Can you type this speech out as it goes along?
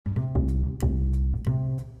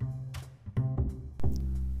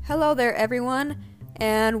Hello there, everyone,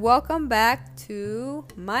 and welcome back to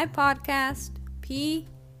my podcast, P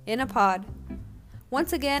in a Pod.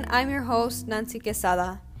 Once again, I'm your host, Nancy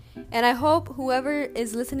Quesada, and I hope whoever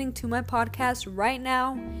is listening to my podcast right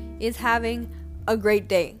now is having a great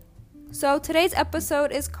day. So today's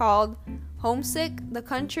episode is called Homesick, the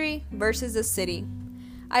Country versus the City.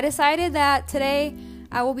 I decided that today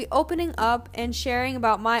I will be opening up and sharing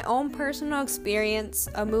about my own personal experience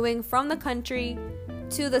of moving from the country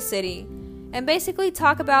to the city, and basically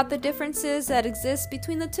talk about the differences that exist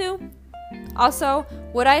between the two. Also,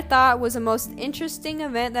 what I thought was the most interesting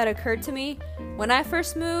event that occurred to me when I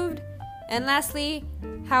first moved, and lastly,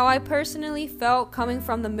 how I personally felt coming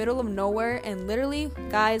from the middle of nowhere. And literally,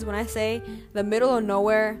 guys, when I say the middle of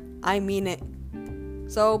nowhere, I mean it.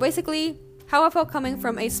 So basically, how I felt coming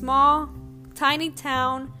from a small, tiny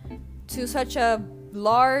town to such a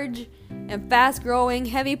large and fast-growing,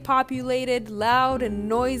 heavy populated, loud and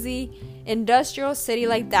noisy industrial city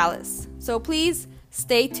like Dallas. So please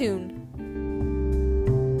stay tuned.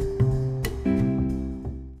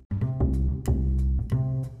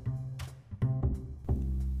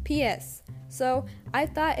 P.S. So I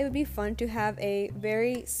thought it would be fun to have a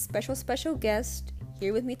very special guest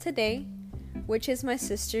here with me today, which is my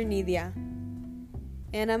sister Nidia.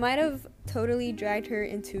 And I might have totally dragged her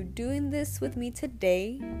into doing this with me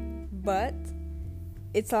today, but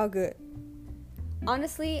it's all good.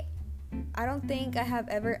 Honestly, I don't think I have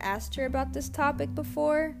ever asked her about this topic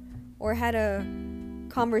before or had a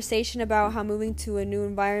conversation about how moving to a new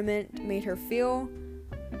environment made her feel,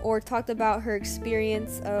 or talked about her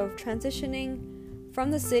experience of transitioning from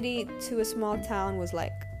the city to a small town was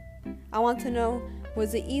like. I want to know,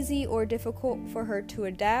 was it easy or difficult for her to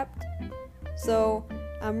adapt? So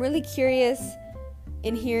I'm really curious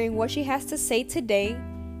in hearing what she has to say today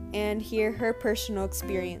and hear her personal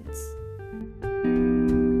experience.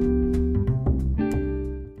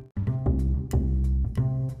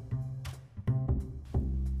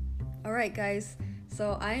 Alright guys,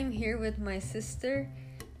 so I am here with my sister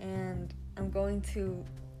and I'm going to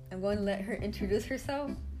let her introduce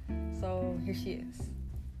herself. So here she is.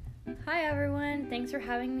 Hi everyone, thanks for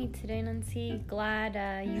having me today, Nancy. Glad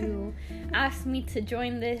you asked me to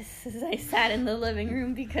join this as I sat in the living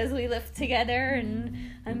room because we live together and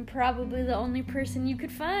I'm probably the only person you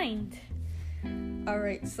could find.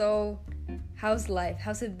 Alright, so how's life?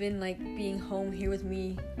 How's it been like being home here with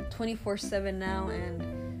me 24/7 now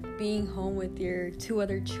and being home with your two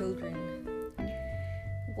other children?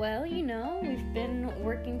 Well, we've been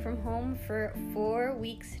working from home for 4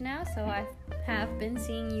 weeks now, so I have been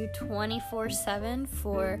seeing you 24/7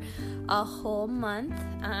 for a whole month.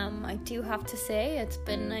 I do have to say it's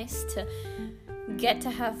been nice to get to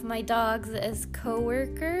have my dogs as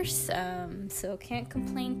co-workers, so can't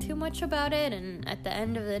complain too much about it, and at the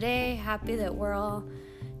end of the day, happy that we're all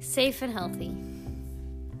safe and healthy.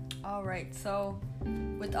 Alright, so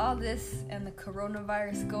with all this and the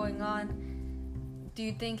coronavirus going on, do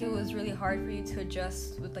you think it was really hard for you to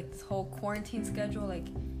adjust with like this whole quarantine schedule? Like,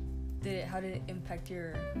 how did it impact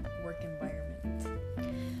your work environment?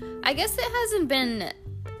 I guess it hasn't been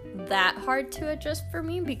that hard to adjust for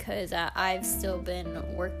me because I've still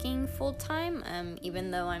been working full time, even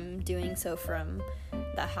though I'm doing so from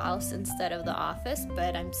the house instead of the office,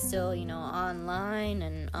 but I'm still, online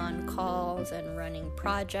and on calls and running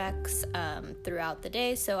projects throughout the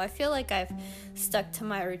day. So I feel like I've stuck to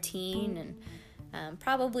my routine and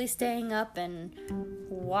probably staying up and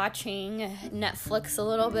watching Netflix a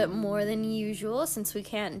little bit more than usual since we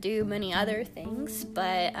can't do many other things.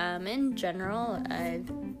 But in general,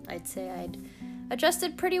 I'd say I'd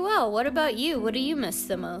adjusted pretty well. What about you? What do you miss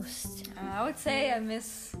the most? I would say I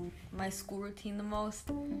miss my school routine the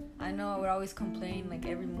most. I know I would always complain like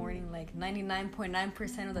every morning, like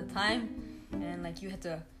 99.9% of the time, and like you had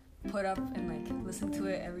to put up and like listen to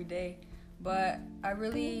it every day. But I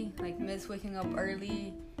really miss waking up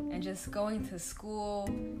early and just going to school.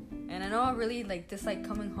 And I know I really dislike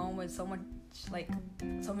coming home with so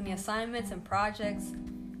many assignments and projects,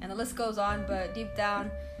 and the list goes on. But deep down,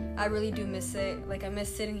 I really do miss it. I miss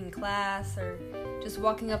sitting in class or just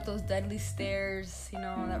walking up those deadly stairs,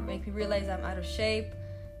 that make me realize I'm out of shape,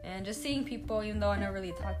 and just seeing people, even though I never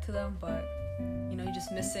really talk to them, but you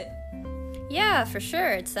just miss it. Yeah, for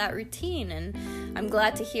sure. It's that routine, and I'm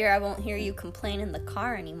glad to hear I won't hear you complain in the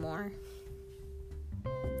car anymore.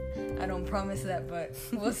 I don't promise that, but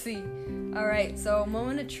we'll see. Alright, so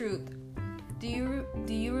moment of truth. Do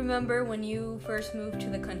you remember when you first moved to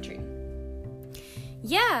the country?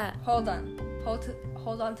 Yeah. Hold on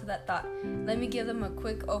to that thought. Let me give them a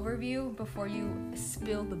quick overview before you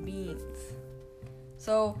spill the beans.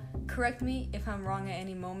 So, correct me if I'm wrong at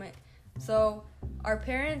any moment. So, our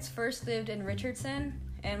parents first lived in Richardson,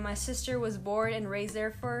 and my sister was born and raised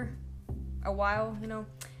there for a while,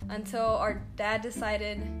 until our dad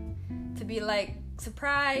decided to be like,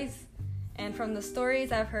 surprise. And from the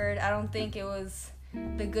stories I've heard, I don't think it was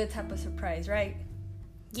the good type of surprise, right?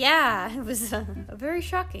 Yeah, it was very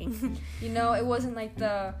shocking. It wasn't like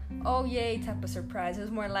the, oh yay type of surprise. It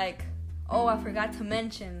was more like, oh, I forgot to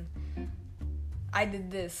mention I did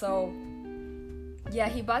this. So, yeah,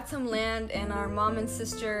 he bought some land, and our mom and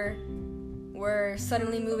sister were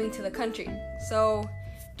suddenly moving to the country. So,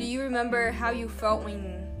 do you remember how you felt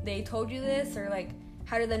when they told you this? Or, like,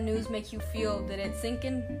 how did the news make you feel? Did it sink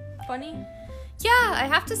in funny? Yeah, I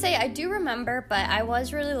have to say I do remember, but I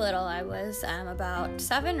was really little. I was about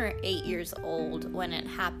 7 or 8 years old when it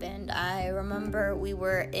happened. I remember we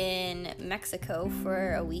were in Mexico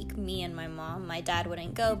for a week, me and my mom. My dad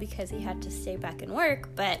wouldn't go because he had to stay back and work,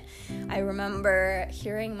 but I remember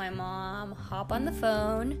hearing my mom hop on the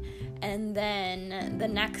phone, and then the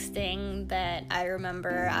next thing that I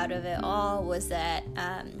remember out of it all was that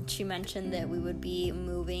she mentioned that we would be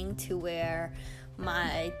moving to where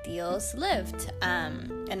my tios lived,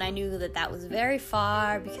 and I knew that was very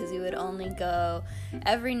far because we would only go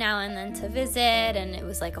every now and then to visit, and it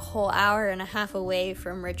was like a whole hour and a half away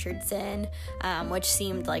from Richardson, which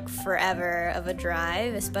seemed like forever of a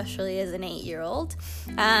drive, especially as an 8-year-old.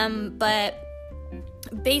 But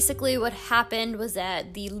basically what happened was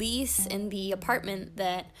that the lease in the apartment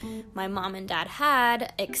that my mom and dad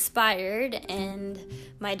had expired, and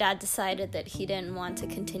my dad decided that he didn't want to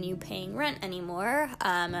continue paying rent anymore,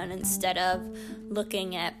 and instead of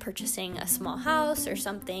looking at purchasing a small house or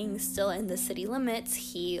something still in the city limits,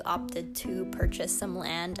 he opted to purchase some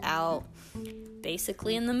land out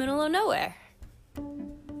basically in the middle of nowhere.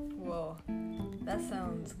 Whoa, that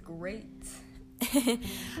sounds great.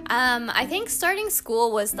 I think starting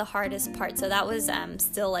school was the hardest part. So that was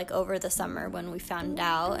still like over the summer when we found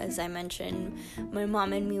out. As I mentioned, my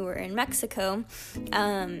mom and me were in Mexico.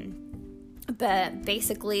 But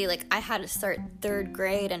basically, like, I had to start 3rd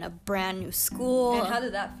grade in a brand new school. And how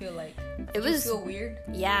did that feel like? Did you feel weird?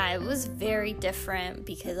 Yeah, it was very different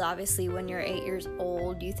because obviously when you're 8 years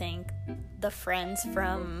old, you think the friends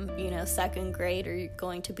from, 2nd grade are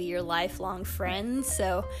going to be your lifelong friends.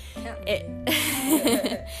 So it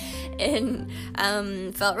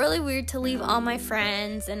felt really weird to leave all my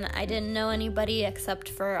friends, and I didn't know anybody except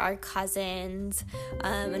for our cousins,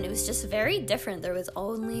 and it was just very different. There was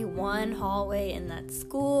only one hallway in that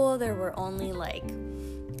school. There were only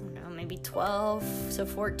maybe 12 to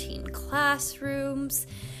 14 classrooms,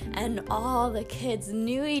 and all the kids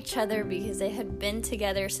knew each other because they had been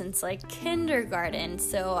together since like kindergarten.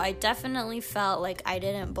 So I definitely felt like I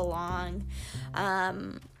didn't belong,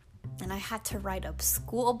 and I had to ride a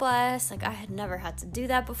school bus. Like, I had never had to do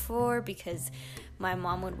that before because my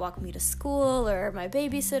mom would walk me to school, or my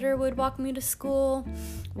babysitter would walk me to school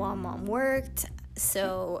while mom worked.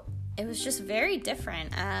 So it was just very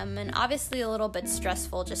different, and obviously a little bit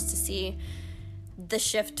stressful just to see the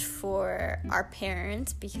shift for our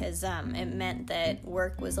parents because it meant that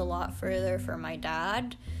work was a lot further for my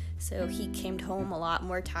dad. So he came home a lot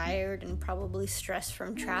more tired and probably stressed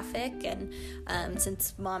from traffic. And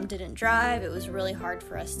since mom didn't drive, it was really hard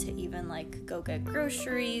for us to even go get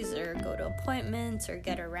groceries or go to appointments or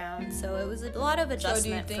get around. So it was a lot of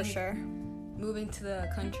adjustment for sure. Moving to the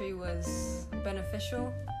country was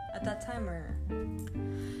beneficial at that time, or?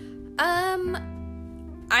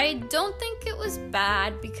 I don't think it was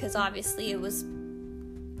bad because obviously it was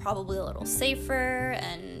probably a little safer,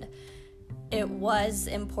 and it was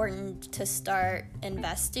important to start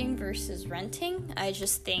investing versus renting. I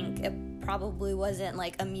just think it probably wasn't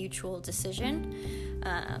a mutual decision,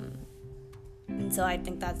 and so I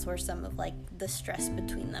think that's where some of the stress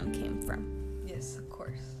between them came from. Yes, of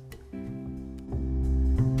course.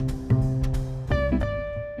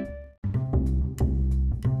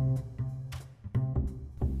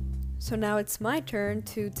 So now it's my turn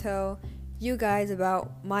to tell you guys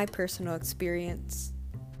about my personal experience.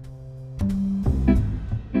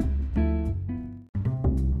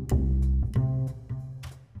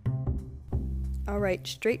 Alright,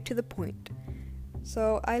 straight to the point.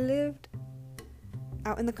 So I lived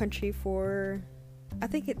out in the country for, I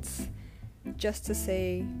think it's just to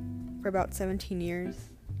say, for about 17 years.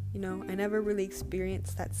 I never really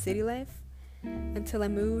experienced that city life until I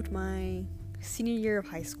moved my senior year of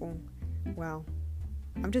high school. Wow.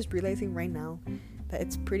 I'm just realizing right now that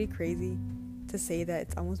it's pretty crazy to say that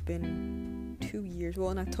it's almost been 2 years.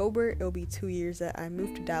 Well, in October, it'll be 2 years that I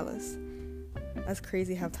moved to Dallas. That's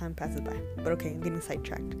crazy how time passes by. But okay, I'm getting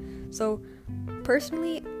sidetracked. So,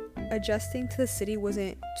 personally, adjusting to the city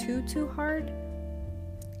wasn't too hard,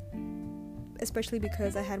 especially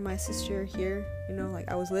because I had my sister here, you know,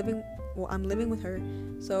 like I'm living with her,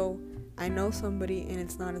 so I know somebody, and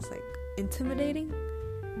it's not as like intimidating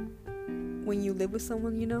when you live with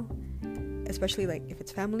someone, you know, especially like if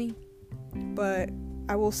it's family. But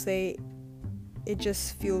I will say it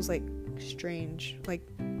just feels like strange. Like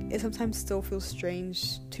it sometimes still feels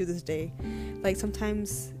strange to this day. Like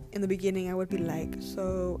sometimes in the beginning I would be like,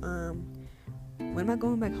 so when am I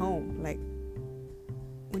going back home? Like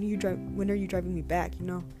when are you driving me back, you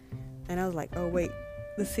know? And I was like, oh wait,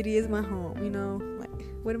 the city is my home, you know? Like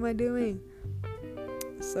what am I doing?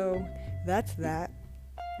 So that's that.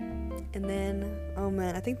 And then, oh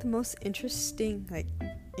man, I think the most interesting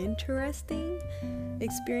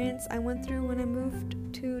experience I went through when I moved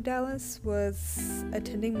to Dallas was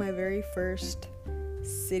attending my very first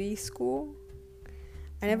city school.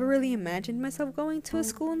 I never really imagined myself going to a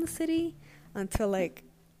school in the city until like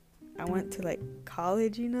I went to like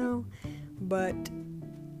college, you know. But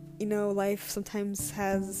you know, life sometimes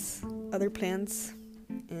has other plans,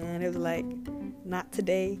 and it was like not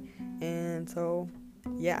today. And so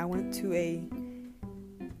yeah, I went to a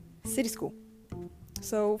city school.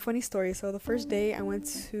 So funny story, so the first day I went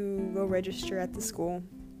to go register at the school.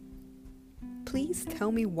 Please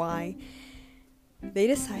tell me why they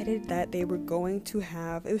decided that they were going to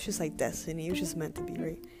have, it was just like destiny, it was just meant to be,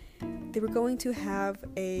 right? They were going to have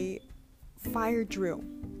a fire drill.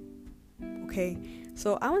 Okay,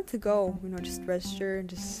 so I went to go, you know, just register and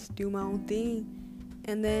just do my own thing.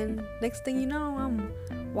 And then next thing you know, I'm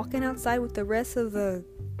walking outside with the rest of the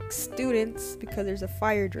students because there's a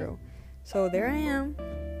fire drill. So there I am,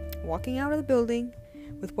 walking out of the building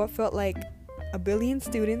with what felt like a billion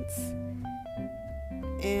students,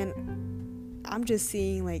 and I'm just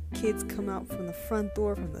seeing like kids come out from the front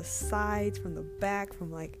door, from the sides, from the back,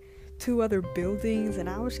 from like 2 other buildings, and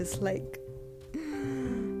I was just like,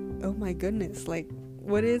 oh my goodness, like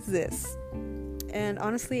what is this? And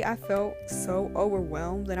honestly, I felt so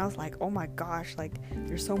overwhelmed, and I was like, oh my gosh, like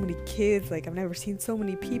there's so many kids, like I've never seen so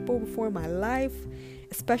many people before in my life,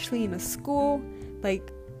 especially in a school.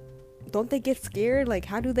 Like, don't they get scared? Like,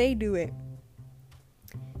 how do they do it?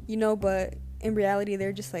 You know, but in reality,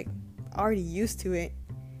 they're just like already used to it,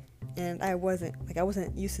 and I wasn't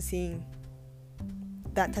used to seeing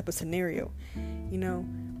that type of scenario, you know.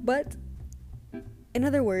 But in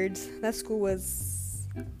other words, that school was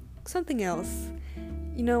something else.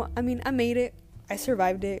 You know, I mean, I made it, I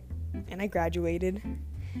survived it, and I graduated,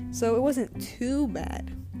 so it wasn't too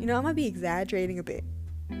bad. You know, I might be exaggerating a bit,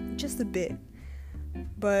 just a bit,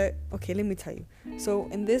 but okay, let me tell you. So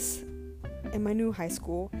in my new high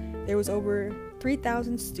school, there was over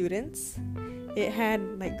 3,000 students. It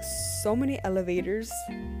had like so many elevators,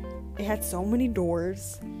 it had so many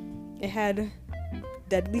doors, it had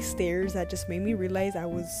deadly stairs that just made me realize I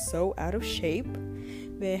was so out of shape.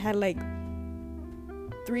 They had like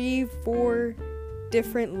 3-4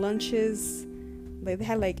 different lunches. Like they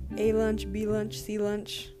had like A lunch, B lunch, C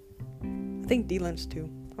lunch, I think D lunch too,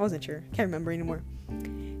 I wasn't sure, can't remember anymore.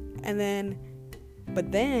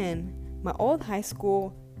 But then my old high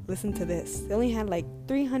school, listen to this, they only had like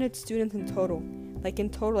 300 students in total.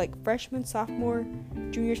 Like freshmen, sophomore,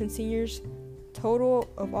 juniors, and seniors, total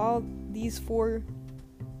of all these 4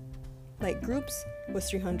 like groups was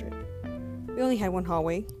 300. We only had one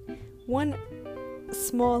hallway, one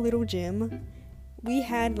small little gym. We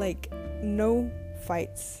had like no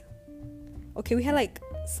fights. Okay, we had like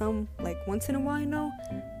some like once in a while, you know,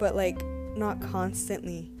 but like not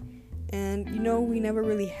constantly. And you know, we never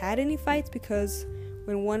really had any fights because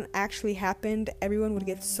when one actually happened, everyone would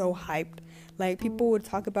get so hyped. Like people would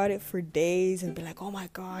talk about it for days and be like, oh my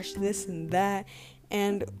gosh, this and that.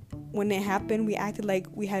 And when it happened, we acted like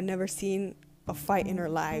we had never seen a fight in our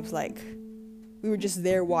lives. Like we were just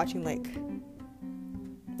there watching like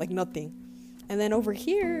nothing. And then over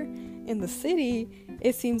here in the city,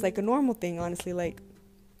 it seems like a normal thing, honestly. Like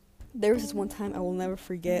there was this one time I will never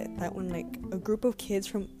forget, that when like a group of kids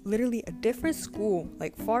from literally a different school,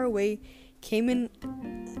 like far away, came in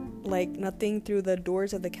like nothing through the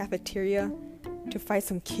doors of the cafeteria to fight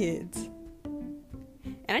some kids.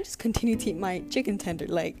 And I just continued to eat my chicken tender.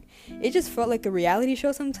 Like it just felt like a reality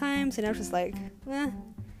show sometimes, and I was just like,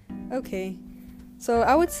 okay. So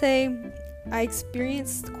I would say I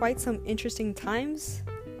experienced quite some interesting times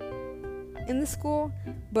in the school,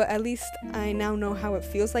 but at least I now know how it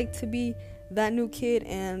feels like to be that new kid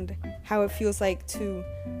and how it feels like to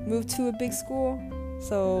move to a big school.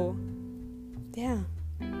 So yeah.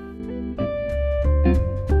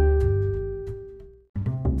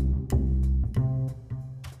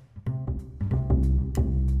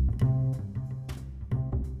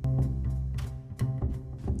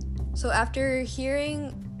 So after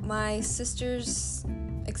hearing my sister's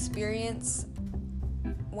experience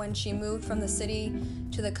when she moved from the city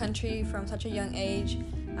to the country from such a young age,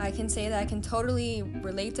 I can say that I can totally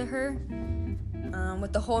relate to her.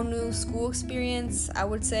 With the whole new school experience, I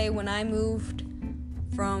would say when I moved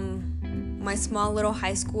from my small little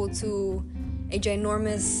high school to a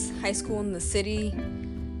ginormous high school in the city,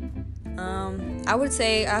 I would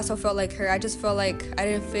say I also felt like her. I just felt like I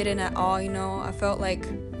didn't fit in at all, I felt like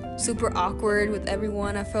super awkward with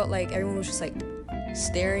everyone. I felt like everyone was just like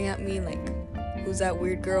staring at me like, who's that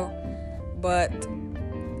weird girl? But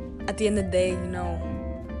at the end of the day,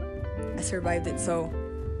 I survived it. So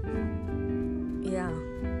yeah,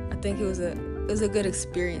 I think it was a good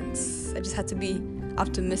experience. I just had to be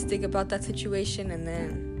optimistic about that situation, and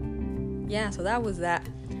then so that was that.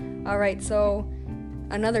 All right, so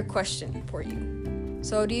another question for you.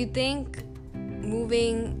 So do you think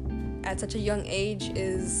moving at such a young age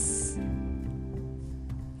is,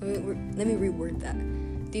 let me reword that.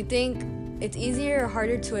 Do you think it's easier or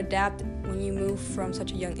harder to adapt when you move from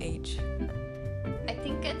such a young age? I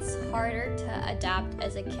think it's harder to adapt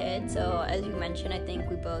as a kid. So as you mentioned, I think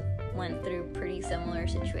we both went through pretty similar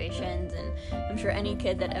situations, and I'm sure any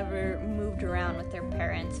kid that ever moved around with their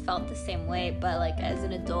parents felt the same way. But like as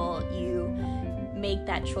an adult, you make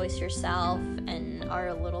that choice yourself and are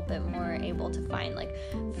a little bit more able to find like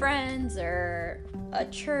friends or a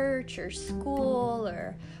church or school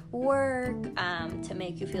or work to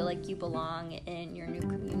make you feel like you belong in your new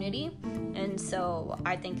community. And so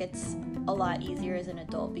I think it's a lot easier as an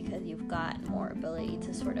adult because you've got more ability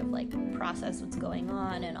to sort of like process what's going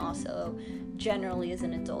on, and also generally as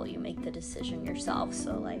an adult you make the decision yourself.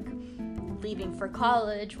 So like leaving for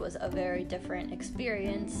college was a very different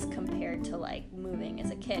experience compared to like moving as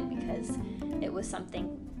a kid, because it was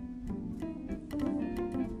something.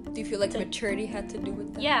 Do you feel like maturity had to do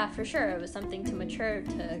with that? Yeah, for sure. It was something to mature,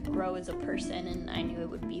 to grow as a person, and I knew it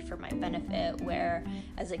would be for my benefit, where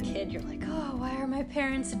as a kid you're like, oh, why are my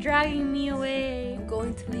parents dragging me away? I'm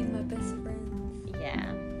going to leave my best friend.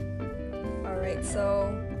 Yeah. Alright,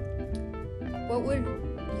 so what would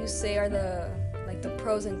you say are the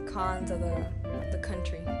pros and cons of the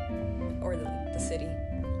country or the city?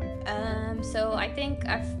 So I think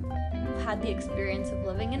I've had the experience of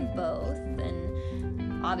living in both,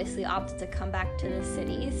 and obviously opted to come back to the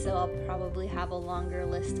city, so I'll probably have a longer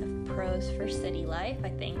list of pros for city life. I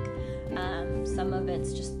think some of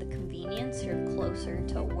it's just the convenience. You're closer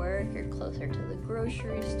to work, you're closer to the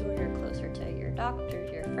grocery store, you're closer to your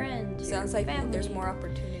doctors, your friends, Sounds your like family. There's more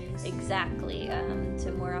opportunities. Exactly.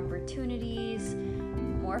 To more opportunities,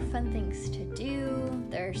 more fun things to do.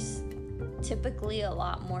 There's typically a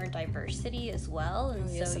lot more diversity as well, and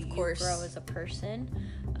yes, so of you course. grow as a person.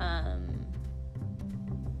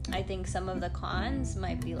 I think some of the cons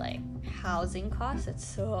might be like housing costs. It's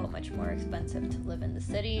so much more expensive to live in the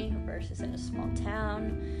city versus in a small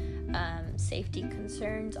town. Safety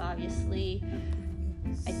concerns, obviously.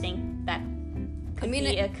 I think that could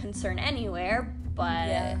be a concern anywhere,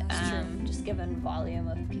 but just given volume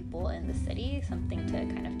of people in the city, something to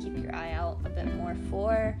kind of keep your eye out a bit more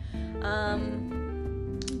for.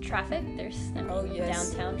 Traffic, there's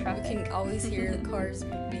downtown traffic. You can always hear the cars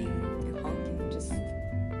beeping and honking.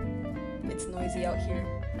 It's noisy out here.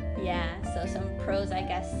 Yeah, so some pros, I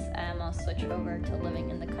guess, I'll switch over to living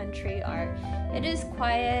in the country, are it is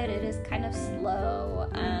quiet, it is kind of slow.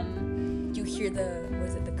 You hear the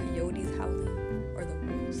coyotes howling or the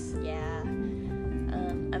moose? Yeah.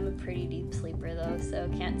 I'm a pretty deep sleeper though, so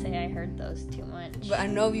can't say I heard those too much. But I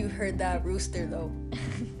know you heard that rooster though.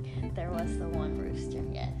 There was the one rooster,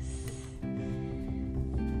 yes.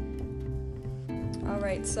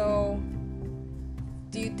 Alright, so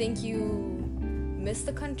do you think you miss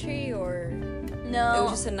the country, or no? It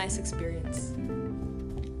was just a nice experience?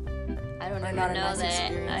 I don't even know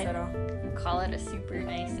that I'd call it a super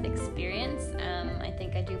nice experience. I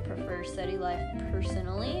think I do prefer city life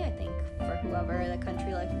personally. I think for whoever the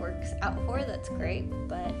country life works out for, that's great.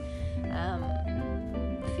 But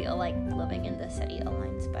feel like living in the city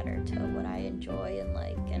aligns better to what I enjoy and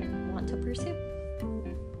like and want to pursue.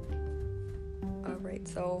 Alright,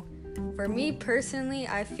 so for me personally,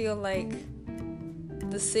 I feel like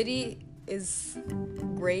the city is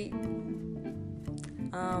great,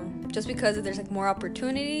 just because there's like more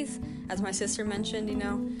opportunities, as my sister mentioned.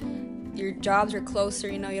 Your jobs are closer.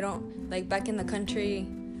 You don't, like back in the country,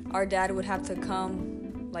 our dad would have to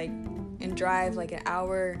come like and drive like an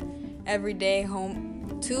hour every day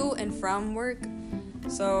home to and from work.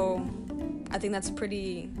 So I think that's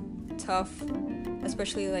pretty tough,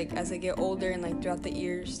 especially like as I get older and like throughout the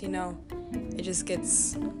years. It just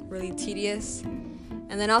gets really tedious.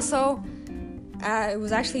 And then also, I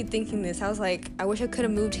was actually thinking this. I was like, I wish I could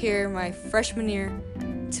have moved here my freshman year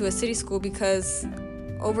to a city school, because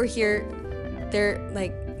over here, they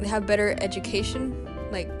have better education,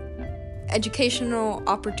 like educational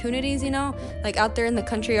opportunities, like out there in the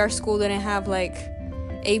country. Our school didn't have like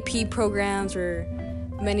AP programs or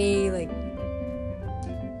many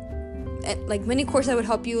many courses that would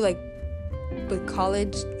help you like with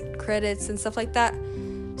college credits and stuff like that.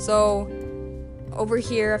 So over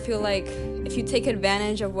here, I feel like if you take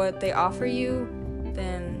advantage of what they offer you,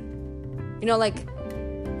 then like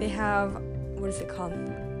they have, what is it called,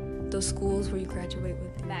 those schools where you graduate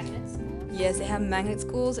with magnet schools. Yes, they have magnet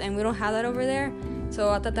schools, and we don't have that over there. So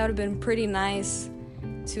I thought that would have been pretty nice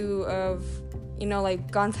to have, like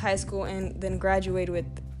gone to high school and then graduate with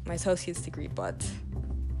my associate's degree. But,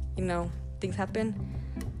 things happen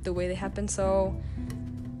the way they happen. So,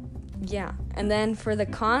 yeah. And then for the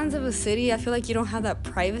cons of a city, I feel like you don't have that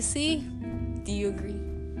privacy. Do you agree?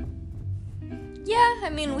 Yeah, I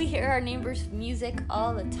mean, we hear our neighbors' music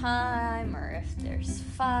all the time, or if there's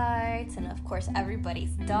fights, and of course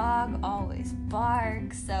everybody's dog always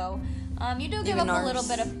barks, so you do give up a little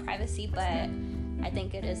bit of privacy, but I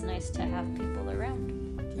think it is nice to have people around.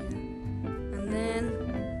 Yeah. And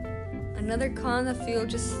then another con, I feel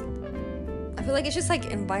like it's just like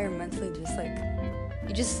environmentally, just like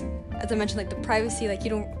you just, as I mentioned, like the privacy, like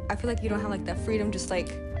I feel like you don't have like that freedom, just like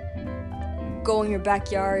go in your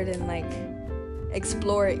backyard and like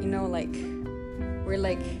explore it, like we're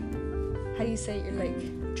like, how do you say it? You're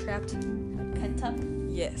like trapped, pent up.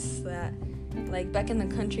 Yes, that. Like back in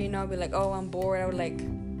the country, I'd be like, oh, I'm bored, I would like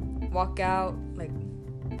walk out, like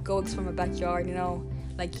go explore my backyard,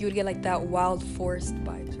 like you would get like that wild forest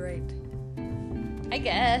vibes, right? I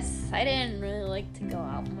guess I didn't really like to go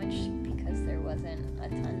out much because there wasn't a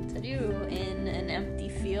ton to do in an empty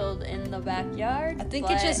field in the backyard. I think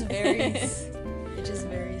it just varies. It just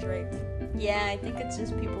varies, right? Yeah, I think it's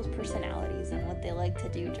just people's personalities and what they like to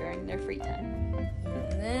do during their free time.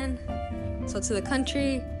 And then, so to the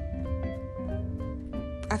country,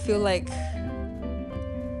 I feel like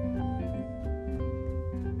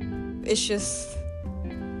it's just,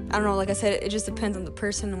 I don't know, like I said, it just depends on the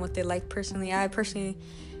person and what they like personally. I personally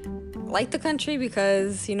like the country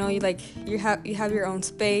because, you have your own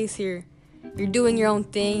space, you're doing your own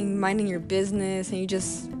thing, minding your business, and you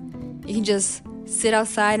can just sit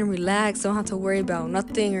outside and relax, don't have to worry about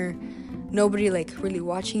nothing or nobody like really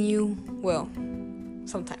watching you. Well,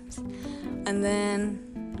 sometimes. And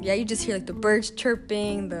then you just hear like the birds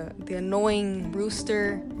chirping, the annoying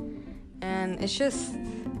rooster, and it's just,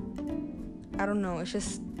 I don't know, it's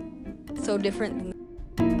just so different.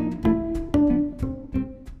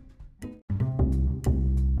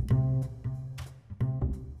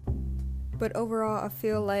 But overall, I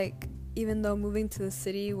feel like even though moving to the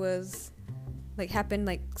city was like happened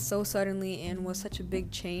like so suddenly and was such a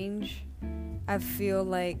big change, I feel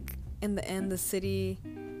like in the end the city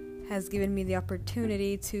has given me the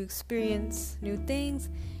opportunity to experience new things,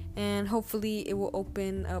 and hopefully it will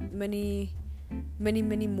open up many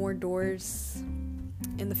more doors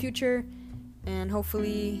in the future, and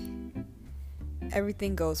hopefully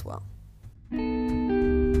everything goes well.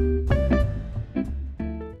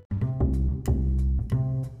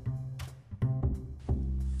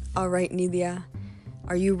 All right, Nidia,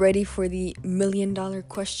 are you ready for the $1 million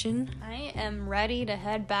question? I am ready to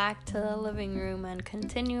head back to the living room and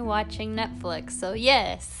continue watching Netflix, so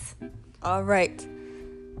yes. All right.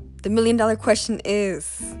 The $1 million question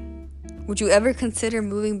is, would you ever consider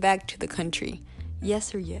moving back to the country?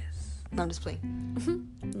 Yes or yes? No, I'm just playing.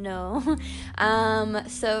 No.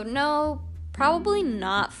 So no, probably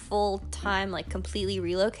not full time, like completely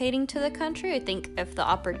relocating to the country. I think if the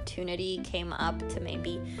opportunity came up to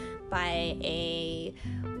maybe buy a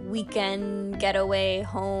weekend getaway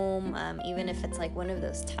home, even if it's like one of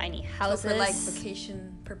those tiny houses. So for like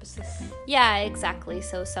vacation purposes? Yeah, exactly.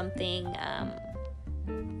 So something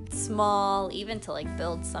small, even to like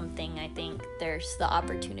build something. I think there's the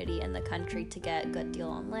opportunity in the country to get a good deal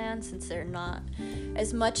on land, since there's not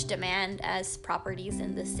as much demand as properties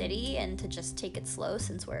in the city, and to just take it slow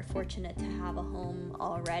since we're fortunate to have a home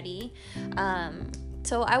already.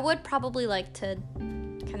 So I would probably like to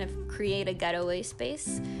kind of create a getaway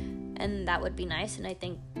space, and that would be nice, and I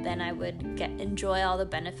think then I would enjoy all the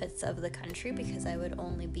benefits of the country, because I would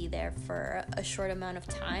only be there for a short amount of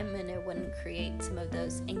time, and it wouldn't create some of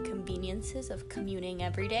those inconveniences of commuting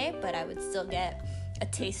every day, but I would still get a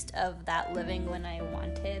taste of that living when I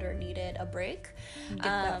wanted or needed a break. Get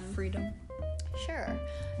that freedom. Sure.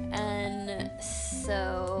 And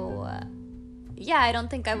so I don't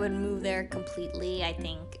think I would move there completely. I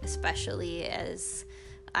think especially as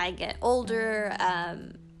I get older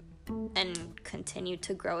and continue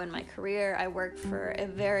to grow in my career. I work for a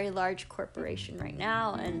very large corporation right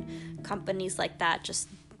now, and companies like that just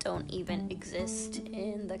don't even exist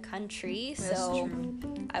in the country. That's so true.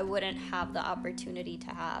 I wouldn't have the opportunity to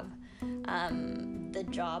have the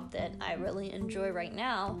job that I really enjoy right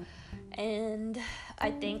now. And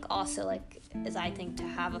I think also, like, as I think to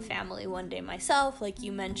have a family one day myself, like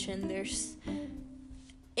you mentioned, there's,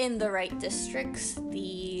 in the right districts,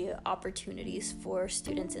 the opportunities for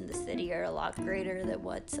students in the city are a lot greater than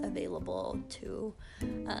what's available to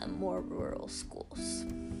more rural schools.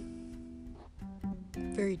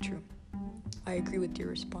 Very true. I agree with your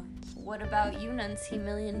response. What about you, Nancy? $1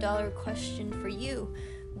 million question for you.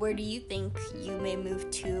 Where do you think you may move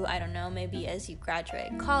to, I don't know, maybe as you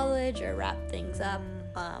graduate college or wrap things up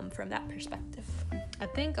from that perspective? I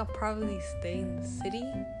think I'll probably stay in the city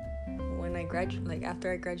when I graduate, like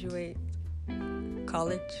after I graduate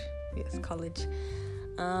college. Yes, college.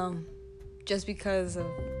 Just because of,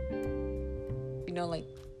 like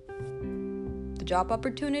the job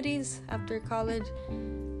opportunities after college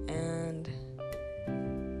and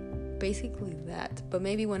basically that. But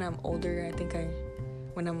maybe when I'm older, I think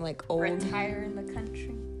when I'm like old, retire in the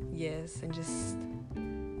country. Yes, and just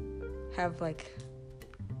have like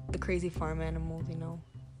the crazy farm animals,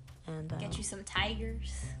 and get you some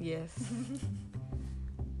tigers. Yes.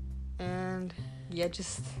 And yeah,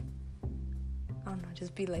 just I don't know,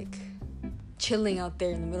 just be like chilling out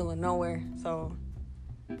there in the middle of nowhere. So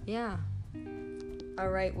yeah. All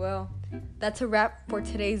right, well, that's a wrap for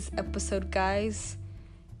today's episode, guys.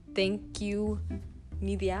 Thank you,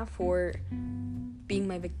 Nidia, for being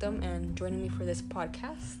my victim and joining me for this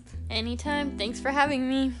podcast. Anytime. Thanks for having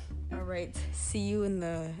me. All right. See you in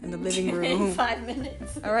the living room. In 5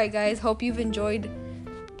 minutes. All right, guys. Hope you've enjoyed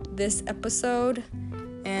this episode,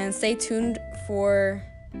 and stay tuned for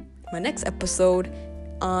my next episode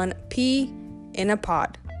on P in a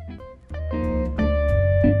Pod.